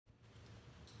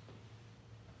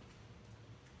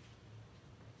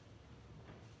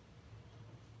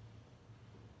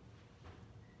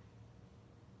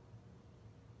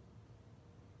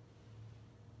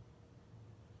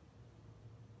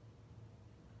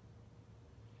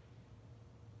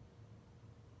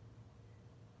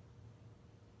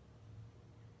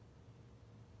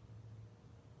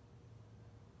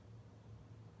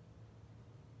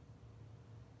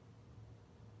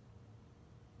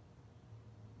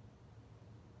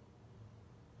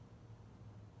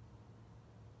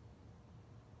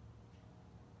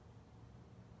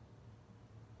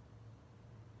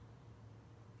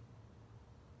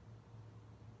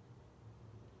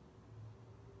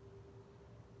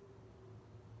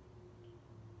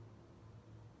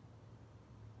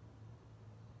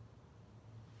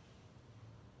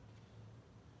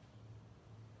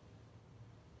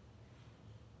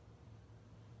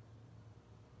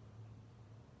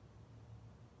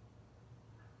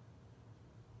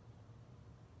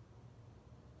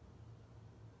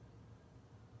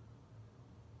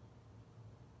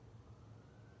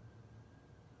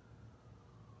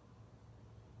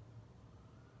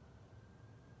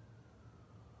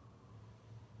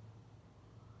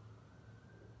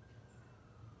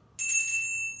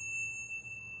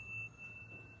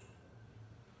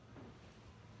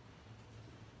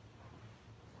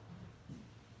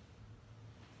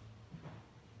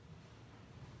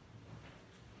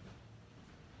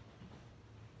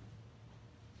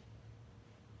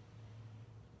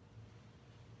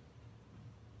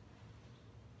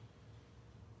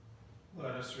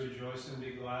us rejoice and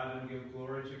be glad and give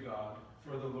glory to God,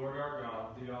 for the Lord our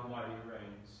God, the Almighty,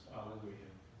 reigns. Alleluia.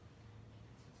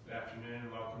 Good afternoon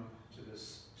and welcome to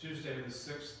this Tuesday, the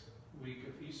 6th week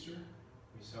of Easter.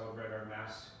 We celebrate our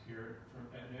Mass here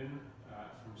at noon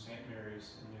from St.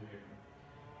 Mary's in New Haven.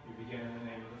 We begin in the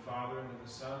name of the Father, and of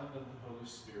the Son, and of the Holy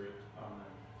Spirit.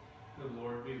 Amen. The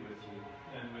Lord be with you,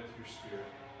 and with your spirit.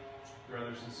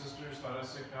 Brothers and sisters, let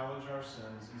us acknowledge our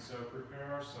sins, and so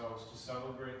prepare ourselves to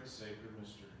celebrate the sacred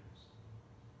mysteries.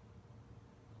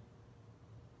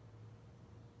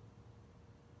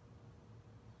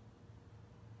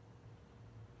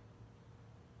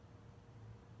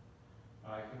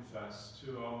 I confess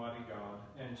to Almighty God,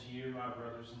 and to you, my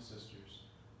brothers and sisters,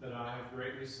 that I have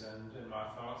greatly sinned in my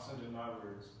thoughts and in my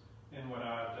words, in what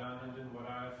I have done and in what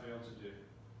I have failed to do.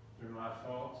 Through my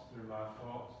fault,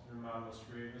 through my most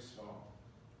grievous fault.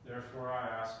 Therefore I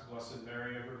ask, Blessed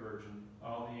Mary, ever Virgin,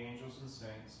 all the angels and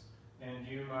saints, and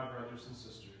you, my brothers and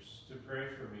sisters, to pray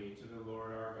for me to the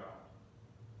Lord our God.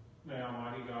 May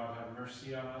Almighty God have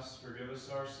mercy on us, forgive us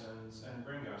our sins, and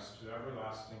bring us to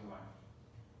everlasting life.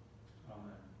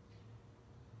 Amen.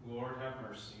 Lord, have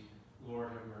mercy.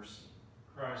 Lord, have mercy.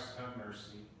 Christ, have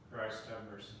mercy. Christ,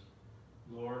 have mercy.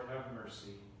 Lord, have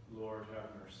mercy. Lord, have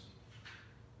mercy.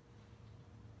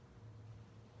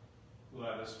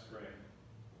 Let us pray.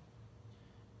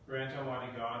 Grant,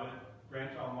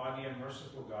 Almighty and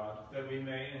merciful God, that we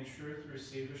may in truth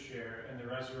receive a share in the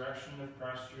resurrection of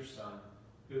Christ your Son,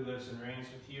 who lives and reigns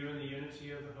with you in the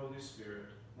unity of the Holy Spirit,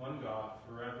 one God,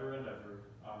 forever and ever.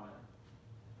 Amen.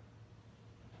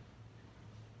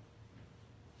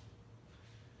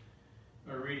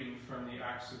 A reading from the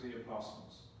Acts of the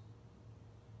Apostles.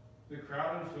 The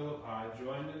crowd in Philippi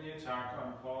joined in the attack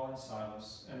on Paul and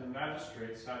Silas, and the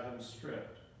magistrates had them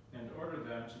stripped and ordered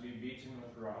them to be beaten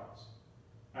with rods.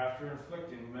 After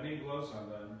inflicting many blows on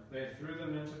them, they threw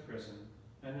them into prison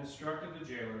and instructed the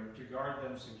jailer to guard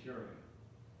them securely.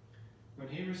 When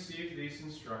he received these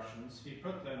instructions, he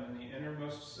put them in the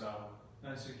innermost cell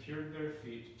and secured their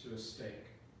feet to a stake.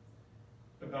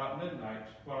 About midnight,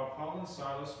 while Paul and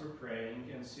Silas were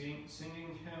praying and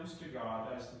singing hymns to God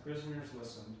as the prisoners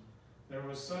listened, there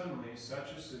was suddenly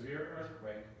such a severe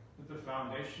earthquake that the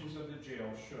foundations of the jail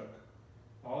shook.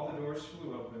 All the doors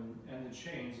flew open, and the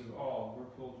chains of all were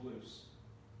pulled loose.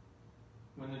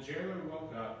 When the jailer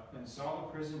woke up and saw the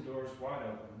prison doors wide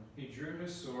open, he drew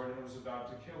his sword and was about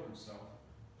to kill himself,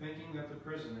 thinking that the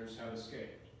prisoners had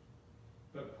escaped.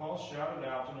 But Paul shouted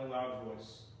out in a loud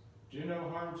voice, "Do no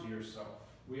harm to yourself.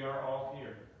 We are all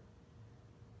here."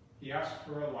 He asked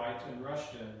for a light and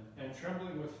rushed in, and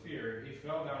trembling with fear, he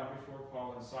fell down before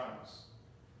Paul and Silas.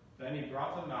 Then he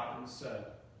brought them out and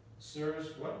said,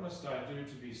 "Sirs, what must I do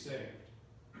to be saved?"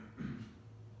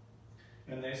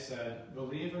 And they said,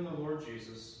 "Believe in the Lord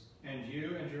Jesus, and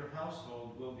you and your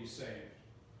household will be saved."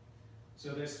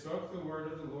 So they spoke the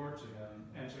word of the Lord to him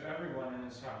and to everyone in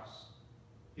his house.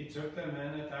 He took them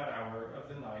in at that hour of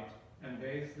the night and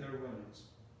bathed their wounds.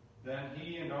 Then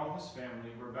he and all his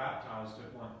family were baptized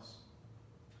at once.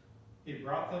 He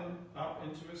brought them up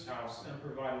into his house and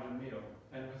provided a meal,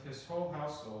 and with his whole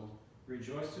household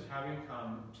rejoiced at having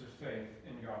come to faith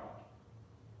in God.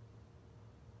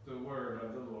 The word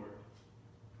of the Lord.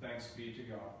 Thanks be to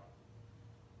God.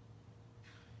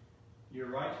 Your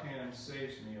right hand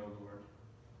saves me, O Lord.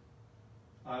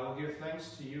 I will give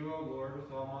thanks to you, O Lord,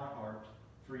 with all my heart,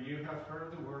 for you have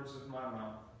heard the words of my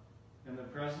mouth. In the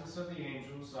presence of the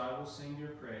angels I will sing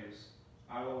your praise.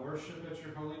 I will worship at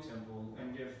your holy temple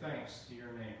and give thanks to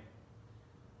your name.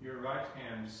 Your right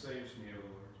hand saves me, O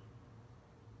Lord.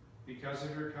 Because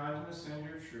of your kindness and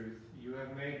your truth, you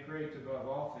have made great above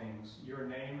all things your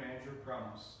name and your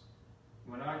promise.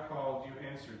 When I called, you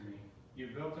answered me. You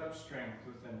built up strength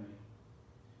within me.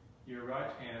 Your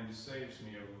right hand saves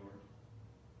me, O Lord.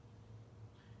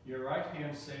 Your right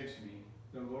hand saves me.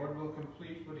 The Lord will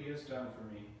complete what he has done for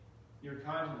me. Your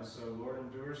kindness, O Lord,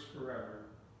 endures forever.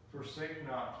 Forsake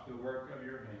not the work of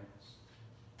your hands.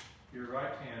 Your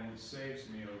right hand saves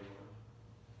me, O Lord.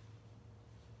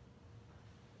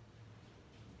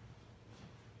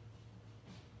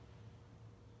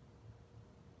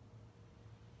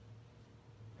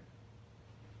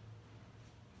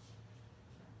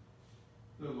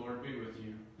 The Lord be with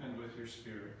you, and with your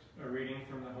spirit. A reading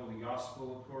from the Holy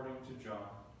Gospel according to John.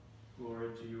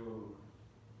 Glory to you, O Lord.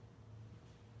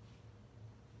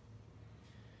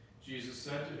 Jesus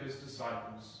said to his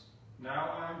disciples, "Now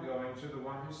I am going to the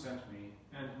one who sent me,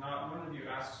 and not one of you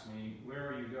asks me, 'Where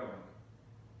are you going?'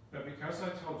 But because I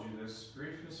told you this,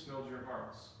 grief has filled your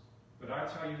hearts. But I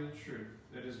tell you the truth,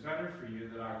 it is better for you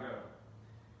that I go.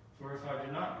 For if I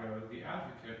do not go, the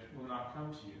Advocate will not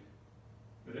come to you.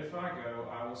 But if I go,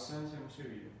 I will send him to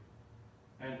you.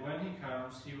 And when he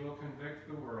comes, he will convict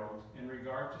the world in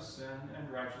regard to sin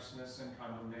and righteousness and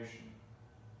condemnation.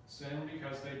 Sin,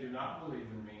 because they do not believe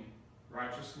in me.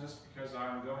 Righteousness, because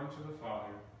I am going to the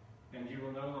Father, and you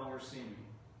will no longer see me.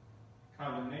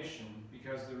 Condemnation,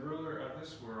 because the ruler of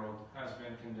this world has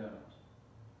been condemned.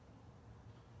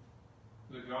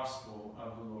 The Gospel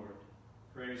of the Lord.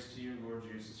 Praise to you, Lord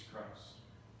Jesus Christ.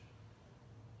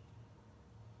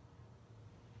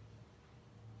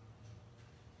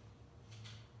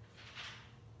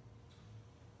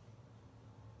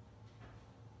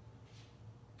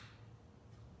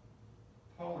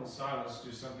 Paul and Silas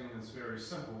do something that's very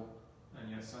simple, and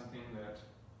yet something that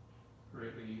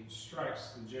greatly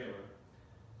strikes the jailer.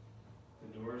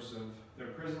 The doors of their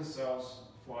prison cells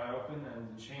fly open and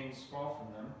the chains fall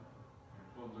from them. They're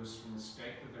pulled loose from the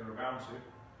stake that they were bound to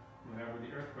whenever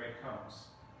the earthquake comes.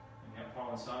 And yet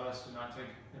Paul and Silas do not take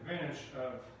advantage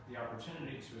of the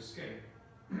opportunity to escape.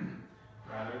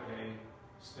 Rather, they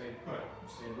stayed put,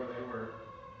 stayed where they were,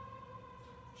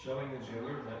 showing the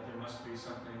jailer that there must be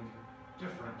something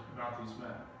different about these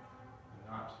men.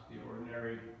 They're not the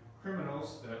ordinary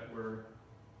criminals that were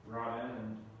brought in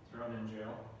and thrown in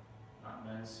jail, not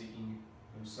men seeking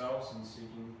themselves and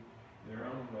seeking their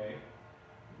own way,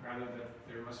 but rather that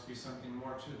there must be something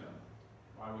more to them.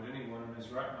 Why would anyone in his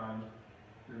right mind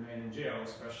remain in jail,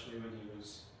 especially when he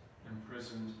was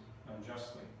imprisoned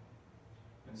unjustly?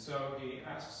 And so he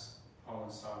asks Paul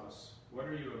and Silas, "What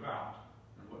are you about,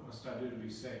 and what must I do to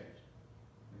be saved?"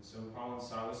 And so Paul and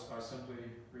Silas, by simply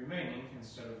remaining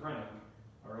instead of running,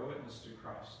 are a witness to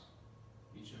Christ.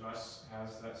 Each of us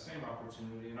has that same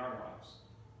opportunity in our lives,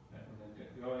 that when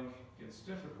the going gets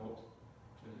difficult,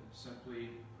 to simply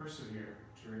persevere,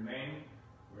 to remain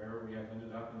wherever we have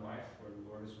ended up in life, where the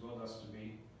Lord has willed us to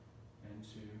be, and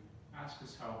to ask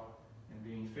his help in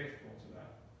being faithful to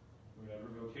that, whatever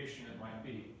vocation it might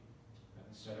be. And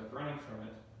instead of running from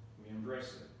it, we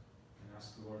embrace it and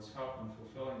ask the Lord's help in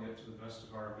fulfilling it to the best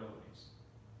of our abilities.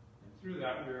 And through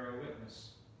that, we are a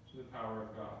witness to the power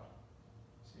of God.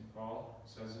 St. Paul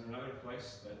says in another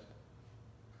place that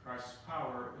Christ's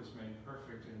power is made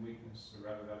perfect in weakness, or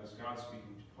rather that is God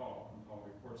speaking to Paul, and Paul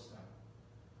reports that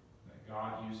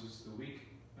God uses the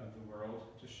weak of the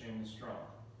world to shame the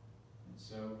strong. And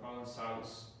so Paul and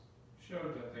Silas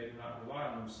showed that they did not rely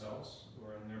on themselves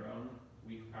or in their own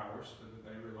weak powers, but that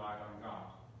they relied on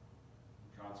God.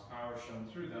 God's power shone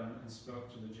through them and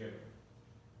spoke to the jailer.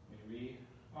 May we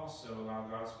also allow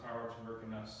God's power to work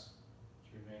in us,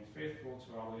 to remain faithful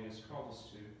to all he has called us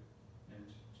to, and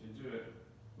to do it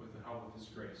with the help of his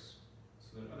grace,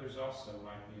 so that others also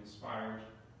might be inspired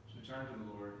to turn to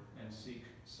the Lord and seek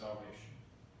salvation.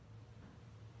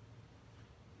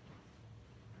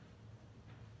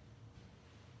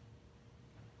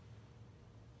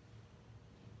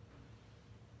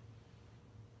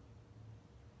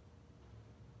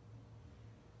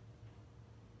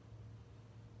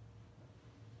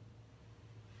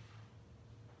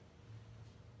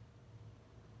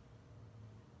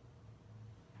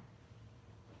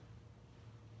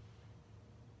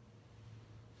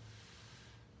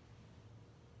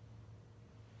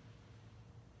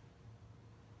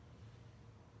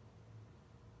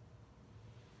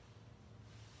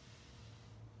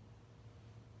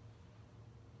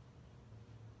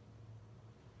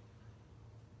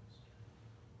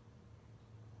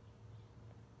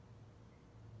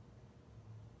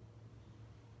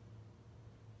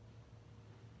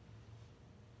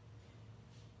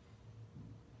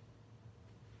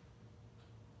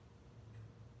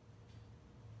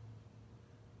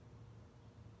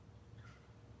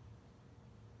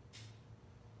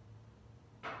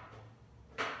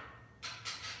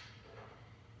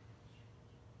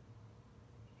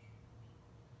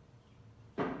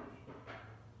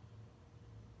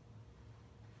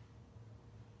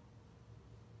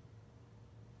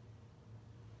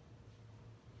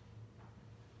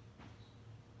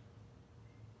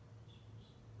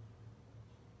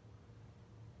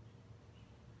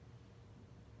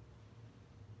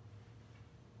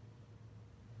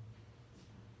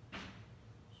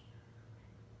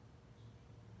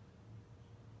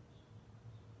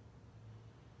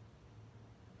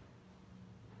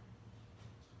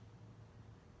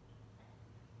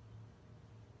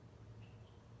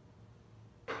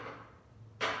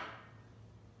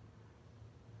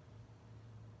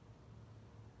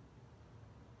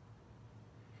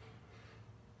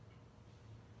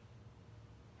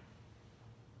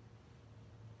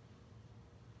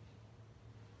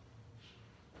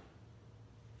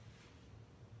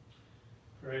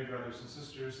 Pray, brothers and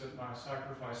sisters, that my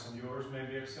sacrifice and yours may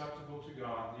be acceptable to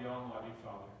God, the Almighty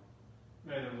Father.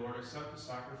 May the Lord accept the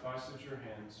sacrifice at your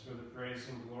hands for the praise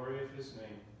and glory of his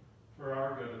name, for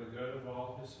our good and the good of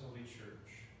all his holy church.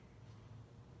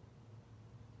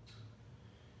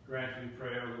 Grant, we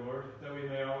pray, O Lord, that we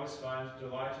may always find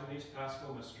delight in these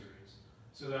paschal mysteries,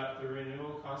 so that the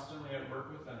renewal constantly at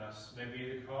work within us may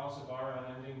be the cause of our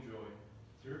unending joy.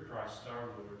 Through Christ our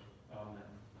Lord. Amen.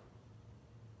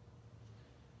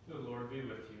 The Lord be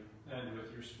with you, and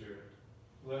with your spirit.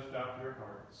 Lift up your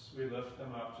hearts. We lift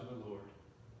them up to the Lord.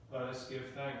 Let us give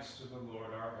thanks to the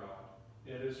Lord our God.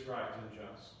 It is right and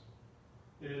just.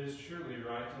 It is truly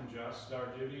right and just, our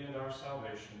duty and our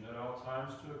salvation, at all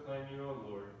times to acclaim you, O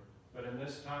Lord, but in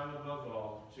this time above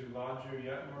all, to laud you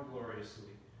yet more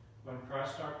gloriously, when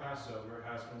Christ our Passover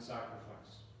has been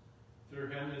sacrificed. Through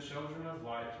him the children of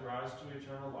light rise to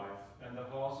eternal life, and the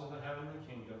halls of the heavenly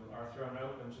kingdom are thrown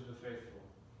open to the faithful.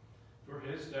 For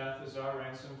his death is our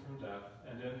ransom from death,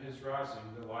 and in his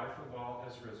rising the life of all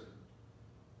has risen.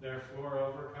 Therefore,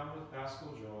 overcome with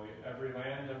paschal joy, every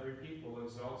land, every people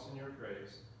exalts in your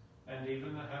praise, and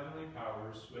even the heavenly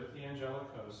powers, with the angelic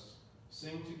hosts,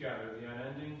 sing together the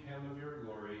unending hymn of your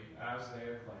glory as they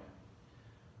acclaim.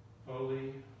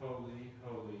 Holy, holy,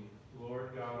 holy, Lord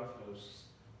God of hosts,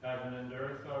 heaven and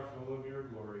earth are full of your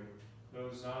glory.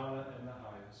 Hosanna in the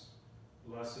highest.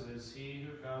 Blessed is he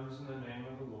who comes in the name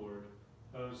of the Lord.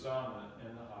 Hosanna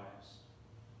in the highest.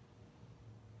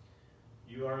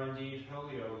 You are indeed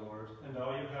holy, O Lord, and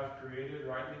all you have created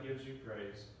rightly gives you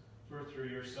praise. For through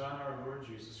your Son, our Lord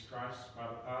Jesus Christ, by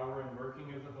the power and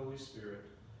working of the Holy Spirit,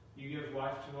 you give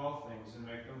life to all things and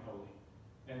make them holy.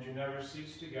 And you never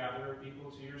cease to gather a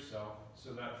people to yourself,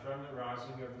 so that from the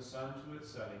rising of the sun to its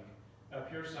setting, a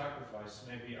pure sacrifice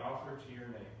may be offered to your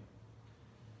name.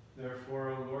 Therefore,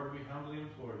 O Lord, we humbly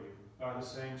implore you, by the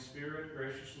same Spirit,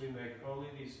 graciously make holy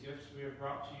these gifts we have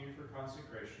brought to you for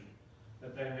consecration,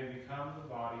 that they may become the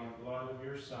body and blood of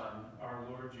your Son, our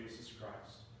Lord Jesus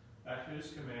Christ, at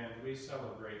whose command we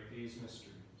celebrate these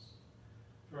mysteries.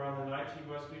 For on the night he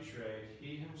was betrayed,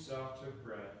 he himself took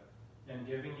bread, and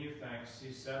giving you thanks,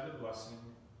 he said the blessing,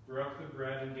 broke the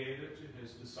bread, and gave it to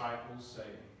his disciples, saying,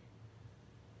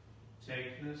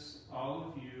 "Take this, all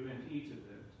of you, and eat of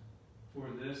it, for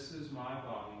this is my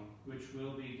body, which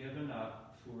will be given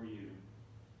up for you."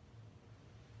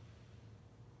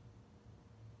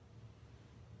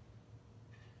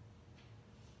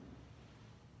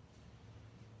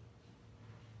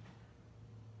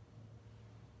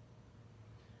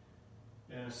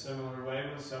 In a similar way,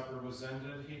 when supper was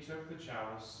ended, he took the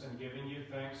chalice, and giving you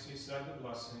thanks, he said the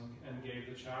blessing, and gave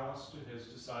the chalice to his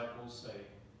disciples, saying,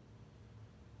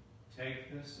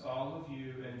 "Take this, all of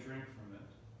you, and drink from it,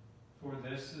 for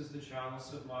this is the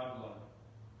chalice of my blood,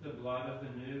 the blood of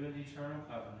the new and eternal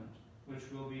covenant,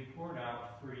 which will be poured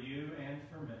out for you and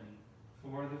for many,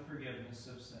 for the forgiveness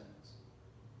of sins.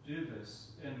 Do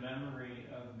this in memory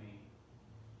of me."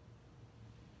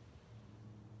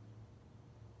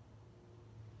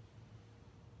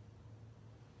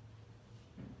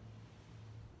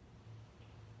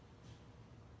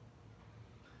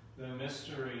 The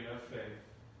mystery of faith.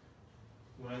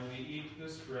 When we eat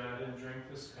this bread and drink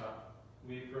this cup,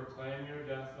 we proclaim your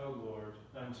death, O Lord,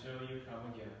 until you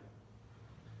come again.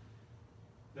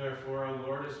 Therefore, O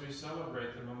Lord, as we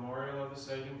celebrate the memorial of the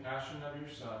saving passion of your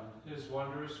Son, his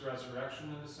wondrous resurrection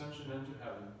and ascension into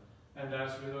heaven, and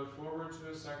as we look forward to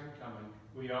his second coming,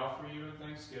 we offer you in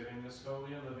thanksgiving this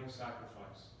holy and living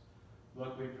sacrifice.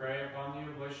 Look, we pray, upon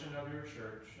the oblation of your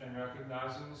church, and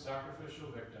recognizing the sacrificial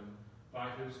victim, by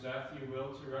whose death you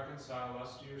will to reconcile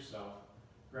us to yourself,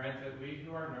 grant that we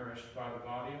who are nourished by the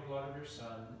body and blood of your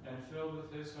Son, and filled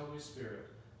with his Holy Spirit,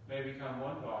 may become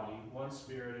one body, one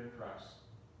spirit in Christ.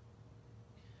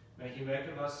 May he make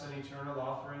of us an eternal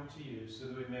offering to you, so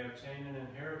that we may obtain an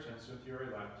inheritance with your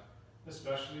elect,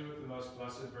 especially with the most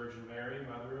blessed Virgin Mary,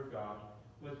 Mother of God,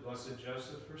 with blessed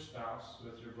Joseph, her spouse,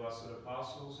 with your blessed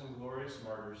apostles and glorious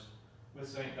martyrs, with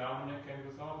St. Dominic, and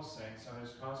with all the saints, on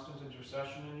whose constant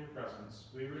intercession in your presence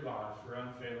we rely for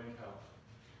unfailing help.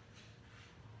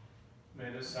 May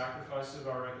this sacrifice of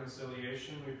our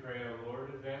reconciliation, we pray, O Lord,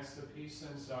 advance the peace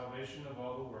and salvation of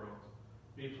all the world.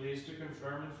 Be pleased to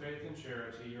confirm in faith and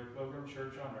charity your pilgrim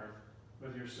church on earth,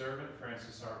 with your servant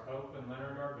Francis our Pope and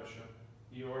Leonard our Bishop,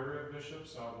 the order of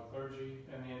bishops, all the clergy,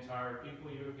 and the entire people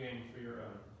you have gained for your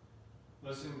own.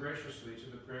 Listen graciously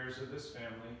to the prayers of this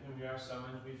family whom you have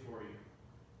summoned before you.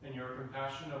 In your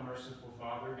compassion, O merciful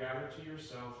Father, gather to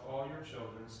yourself all your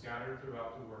children scattered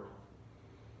throughout the world.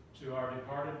 To our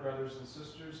departed brothers and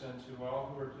sisters, and to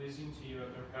all who are pleasing to you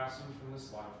at their passing from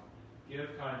this life,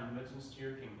 give kind admittance to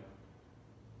your kingdom.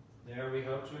 There we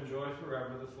hope to enjoy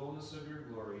forever the fullness of your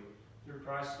glory, Through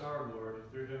Christ our Lord,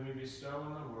 through whom you bestow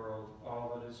on the world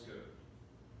all that is good.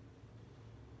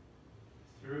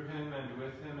 Through him and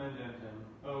with him and in him,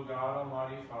 O God,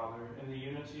 Almighty Father, in the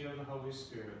unity of the Holy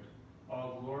Spirit,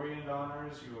 all glory and honor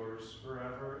is yours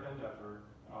forever and ever.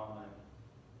 Amen.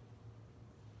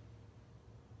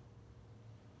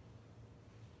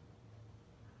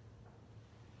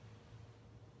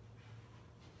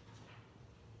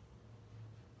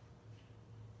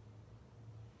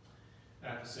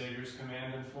 At the Savior's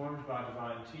command, informed by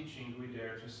divine teaching, we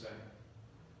dare to say,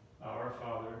 Our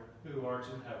Father, who art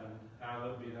in heaven,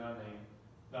 hallowed be thy name.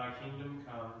 Thy kingdom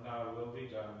come, thy will be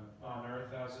done, on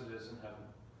earth as it is in heaven.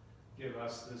 Give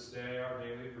us this day our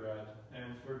daily bread,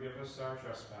 and forgive us our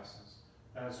trespasses,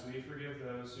 as we forgive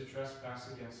those who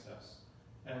trespass against us.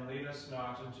 And lead us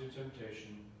not into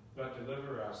temptation, but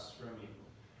deliver us from evil.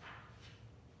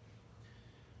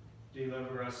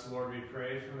 Deliver us, Lord, we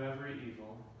pray, from every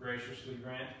evil. Graciously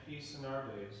grant peace in our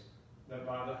days, that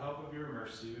by the help of your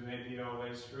mercy we may be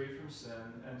always free from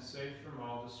sin and safe from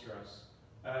all distress,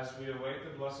 as we await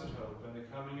the blessed hope and the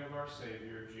coming of our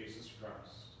Savior, Jesus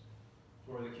Christ.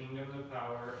 For the kingdom, the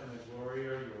power, and the glory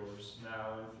are yours,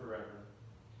 now and forever.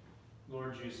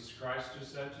 Lord Jesus Christ, who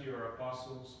said to your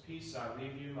apostles, Peace I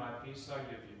leave you, my peace I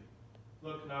give you.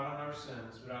 Look not on our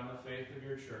sins, but on the faith of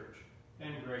your church,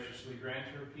 and graciously grant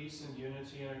her peace and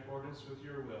unity in accordance with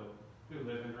your will, who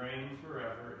live and reign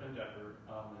forever and ever.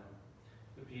 Amen.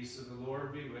 The peace of the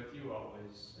Lord be with you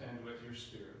always, and with your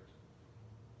spirit.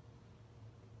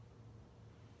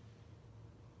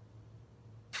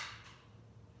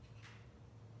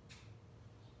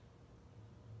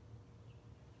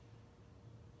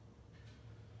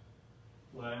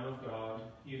 Lamb of God,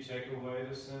 you take away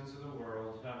the sins of the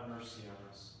world, have mercy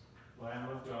on us. Lamb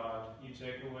of God, you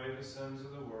take away the sins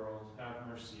of the world, have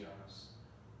mercy on us.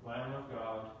 Lamb of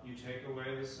God, you take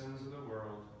away the sins of the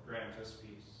world, grant us peace.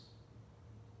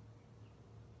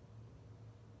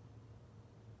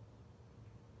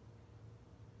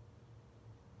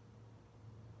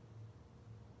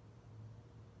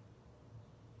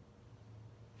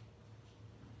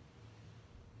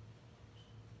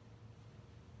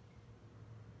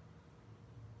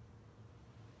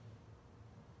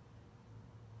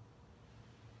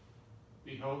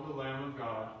 Behold the Lamb of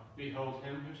God. Behold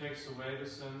him who takes away the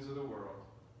sins of the world.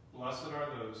 Blessed are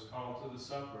those called to the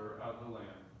supper of the Lamb.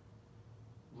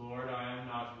 Lord, I am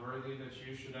not worthy that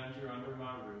you should enter under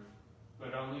my roof,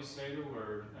 but only say the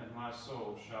word, and my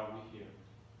soul shall be healed.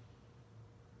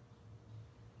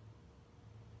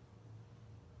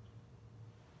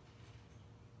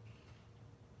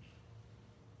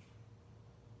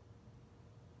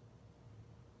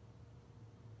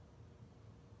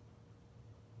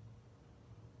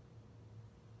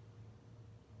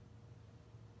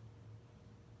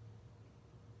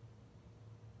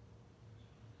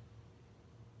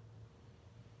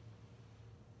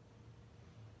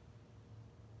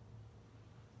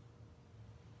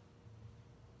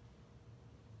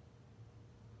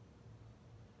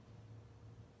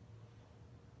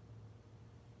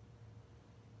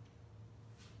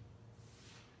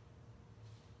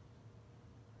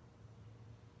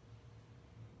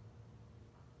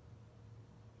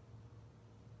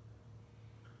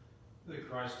 That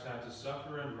Christ had to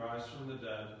suffer and rise from the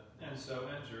dead, and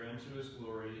so enter into his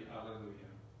glory.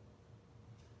 Alleluia.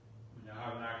 We now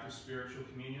have an act of spiritual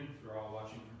communion for all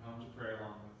watching from home to pray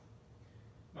along with.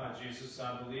 My Jesus,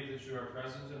 I believe that you are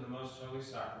present in the most holy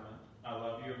sacrament. I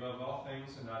love you above all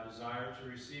things, and I desire to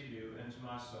receive you into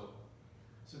my soul.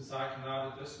 Since I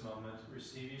cannot at this moment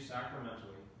receive you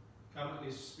sacramentally, come at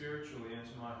least spiritually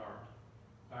into my heart.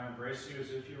 I embrace you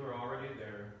as if you were already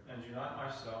there, and unite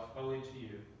myself wholly to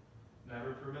you.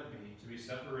 Never permit me to be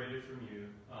separated from you.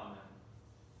 Amen.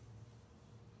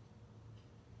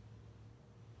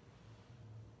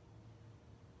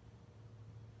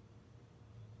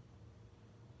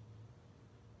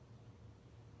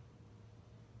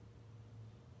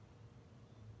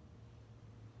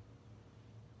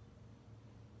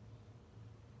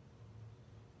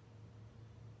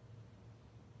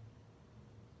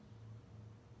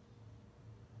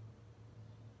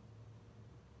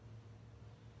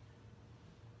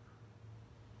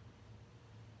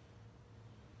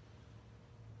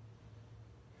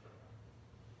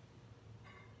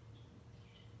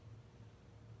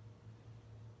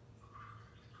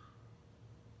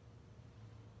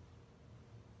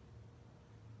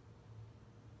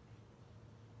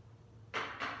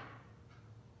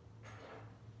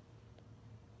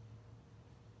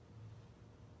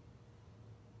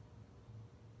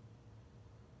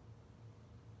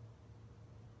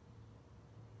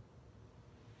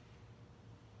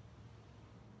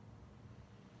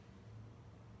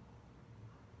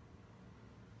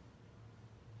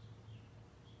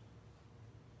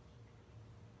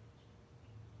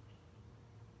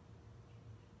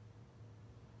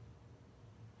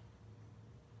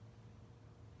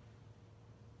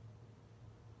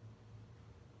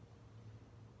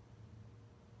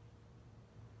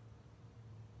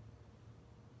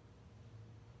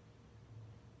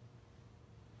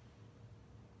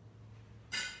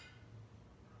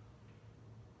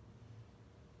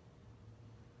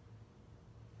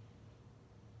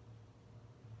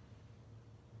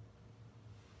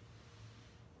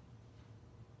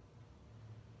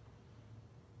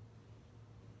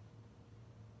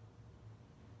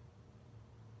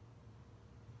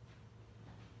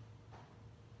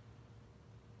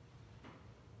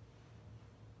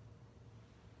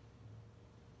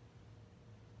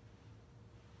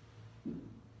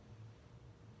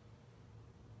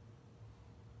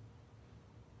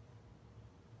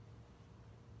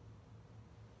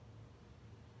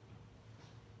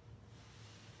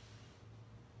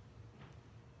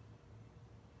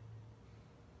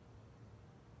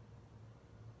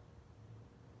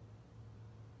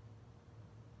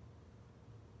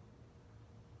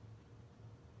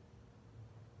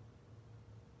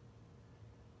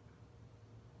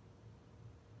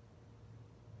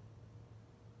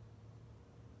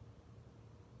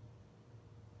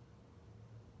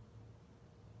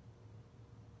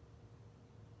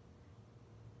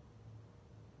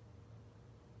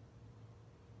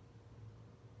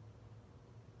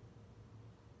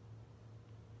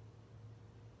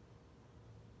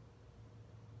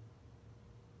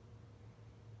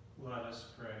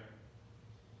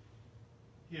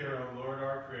 Hear, O Lord,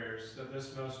 our prayers, that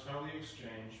this most holy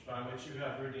exchange, by which you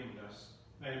have redeemed us,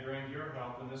 may bring your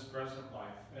help in this present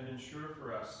life and ensure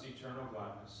for us eternal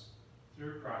gladness.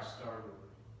 Through Christ our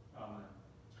Lord. Amen.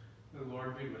 The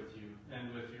Lord be with you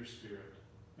and with your spirit.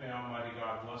 May Almighty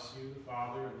God bless you, the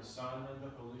Father, and the Son, and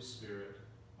the Holy Spirit.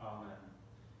 Amen.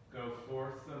 Go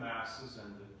forth, the Mass is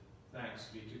ended. Thanks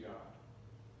be to God.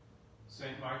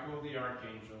 Saint Michael the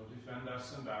Archangel, defend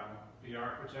us in battle. Be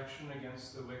our protection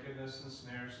against the wickedness and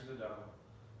snares of the devil.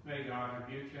 May God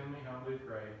rebuke him, we humbly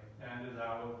pray. And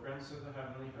thou, O Prince of the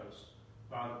heavenly host,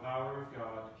 by the power of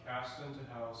God, cast into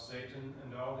hell Satan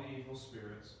and all the evil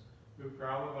spirits who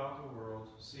prowl about the world,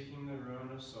 seeking the ruin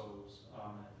of souls.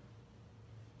 Amen.